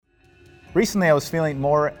Recently, I was feeling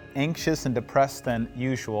more anxious and depressed than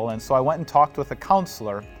usual, and so I went and talked with a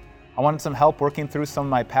counselor. I wanted some help working through some of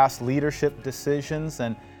my past leadership decisions,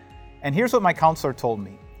 and here's what my counselor told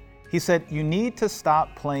me. He said, you need to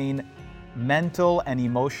stop playing mental and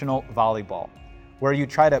emotional volleyball, where you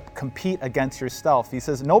try to compete against yourself. He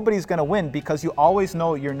says, nobody's going to win because you always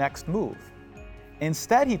know your next move.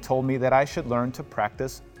 Instead, he told me that I should learn to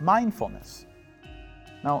practice mindfulness.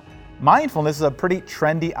 Now, mindfulness is a pretty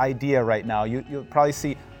trendy idea right now. You'll probably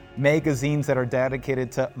see magazines that are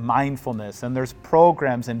dedicated to mindfulness, and there's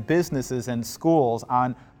programs and businesses and schools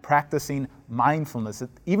on practicing mindfulness.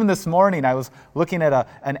 Even this morning, I was looking at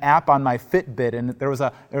an app on my Fitbit, and there was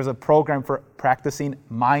a program for practicing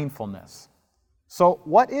mindfulness. So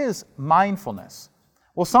what is mindfulness?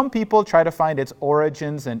 Well, some people try to find its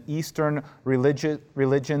origins in Eastern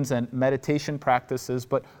religions and meditation practices,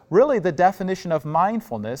 but really the definition of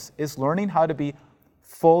mindfulness is learning how to be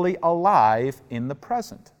fully alive in the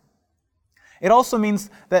present. It also means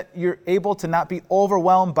that you're able to not be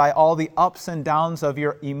overwhelmed by all the ups and downs of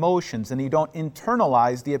your emotions, and you don't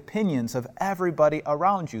internalize the opinions of everybody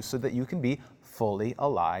around you so that you can be fully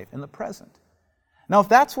alive in the present. Now, if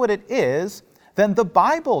that's what it is, then the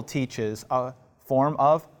Bible teaches a form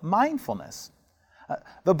of mindfulness.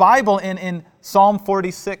 The Bible in Psalm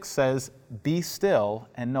 46 says, "Be still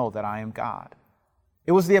and know that I am God."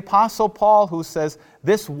 It was the Apostle Paul who says,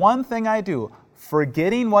 "This one thing I do,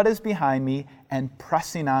 forgetting what is behind me and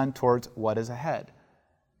pressing on towards what is ahead."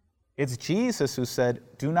 It's Jesus who said,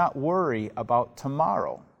 "Do not worry about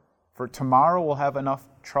tomorrow, for tomorrow will have enough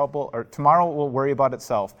trouble, or tomorrow will worry about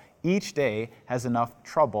itself. Each day has enough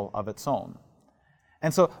trouble of its own."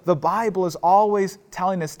 And so the Bible is always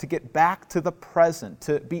telling us to get back to the present,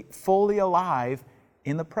 to be fully alive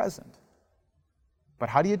in the present. But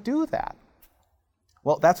how do you do that?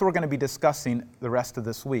 Well, that's what we're going to be discussing the rest of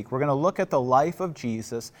this week. We're going to look at the life of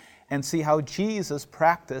Jesus and see how Jesus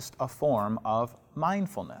practiced a form of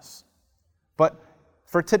mindfulness. But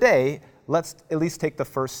for today, let's at least take the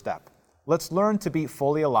first step. Let's learn to be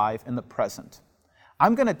fully alive in the present.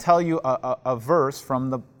 I'm going to tell you a verse from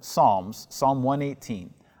the Psalms, Psalm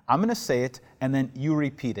 118. I'm going to say it, and then you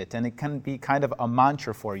repeat it, and it can be kind of a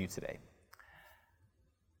mantra for you today.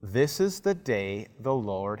 This is the day the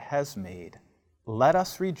Lord has made. Let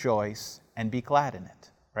us rejoice and be glad in it.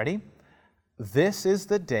 Ready? This is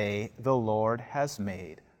the day the Lord has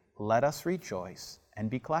made. Let us rejoice and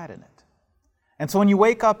be glad in it. And so when you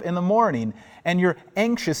wake up in the morning and you're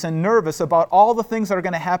anxious and nervous about all the things that are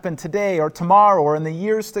going to happen today or tomorrow or in the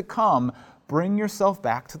years to come, bring yourself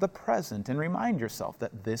back to the present and remind yourself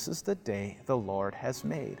that this is the day the Lord has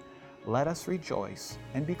made. Let us rejoice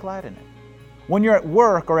and be glad in it. When you're at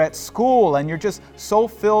work or at school and you're just so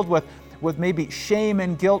filled with maybe shame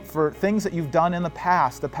and guilt for things that you've done in the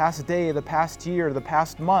past day, the past year, the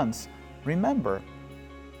past months, remember,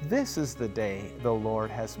 this is the day the Lord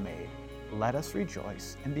has made. Let us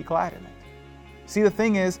rejoice and be glad in it. See, the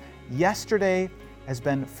thing is, yesterday has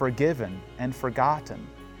been forgiven and forgotten,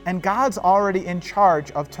 and God's already in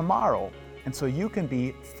charge of tomorrow, and so you can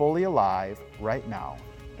be fully alive right now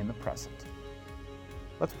in the present.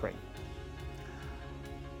 Let's pray.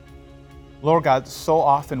 Lord God, so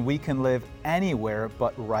often we can live anywhere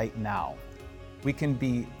but right now. We can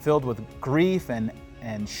be filled with grief and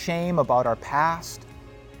shame about our past,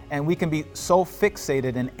 and we can be so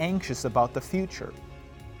fixated and anxious about the future.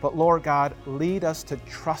 But Lord God, lead us to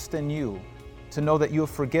trust in you, to know that you have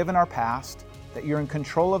forgiven our past, that you're in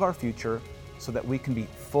control of our future, so that we can be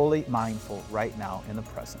fully mindful right now in the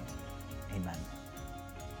present. Amen.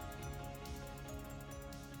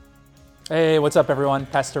 Hey, what's up everyone?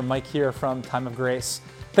 Pastor Mike here from Time of Grace.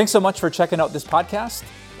 Thanks so much for checking out this podcast.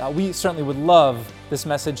 We certainly would love this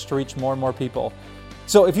message to reach more and more people.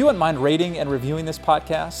 So if you wouldn't mind rating and reviewing this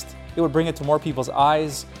podcast, it would bring it to more people's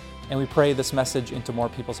eyes, and we pray this message into more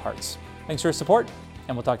people's hearts. Thanks for your support,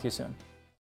 and we'll talk to you soon.